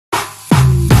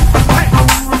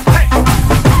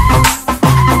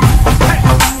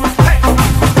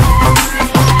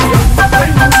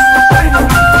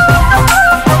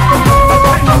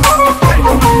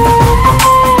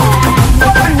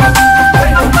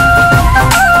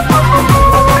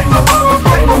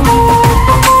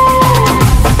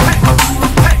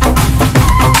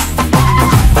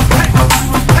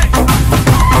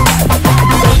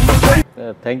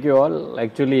thank you all.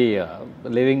 Actually,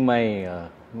 living my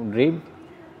dream.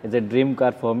 It's a dream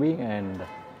car for me, and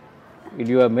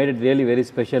you have made it really very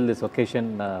special this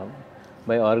occasion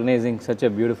by organizing such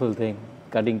a beautiful thing,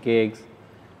 cutting cakes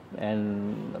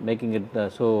and making it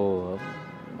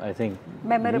I think,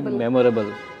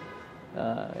 memorable.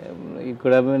 It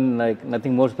could have been like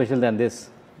nothing more special than this,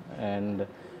 and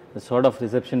the sort of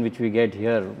reception which we get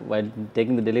here while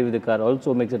taking the delivery of the car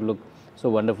also makes it look so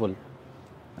wonderful.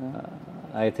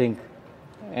 I think,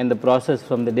 and the process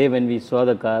from the day when we saw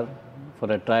the car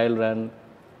for a trial run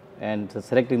and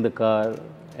selecting the car,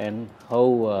 and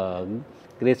how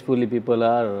gracefully people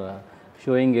are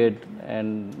showing it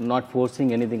and not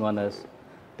forcing anything on us,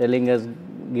 telling us,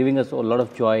 giving us a lot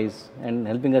of choice and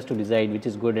helping us to decide which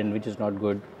is good and which is not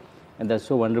good, and that's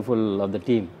so wonderful of the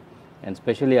team, and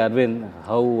especially Arvind,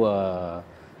 how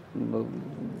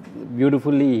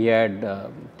beautifully he had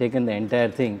taken the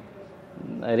entire thing.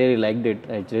 I really liked it.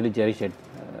 I really cherish it.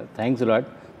 Thanks a lot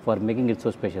for making it so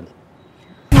special.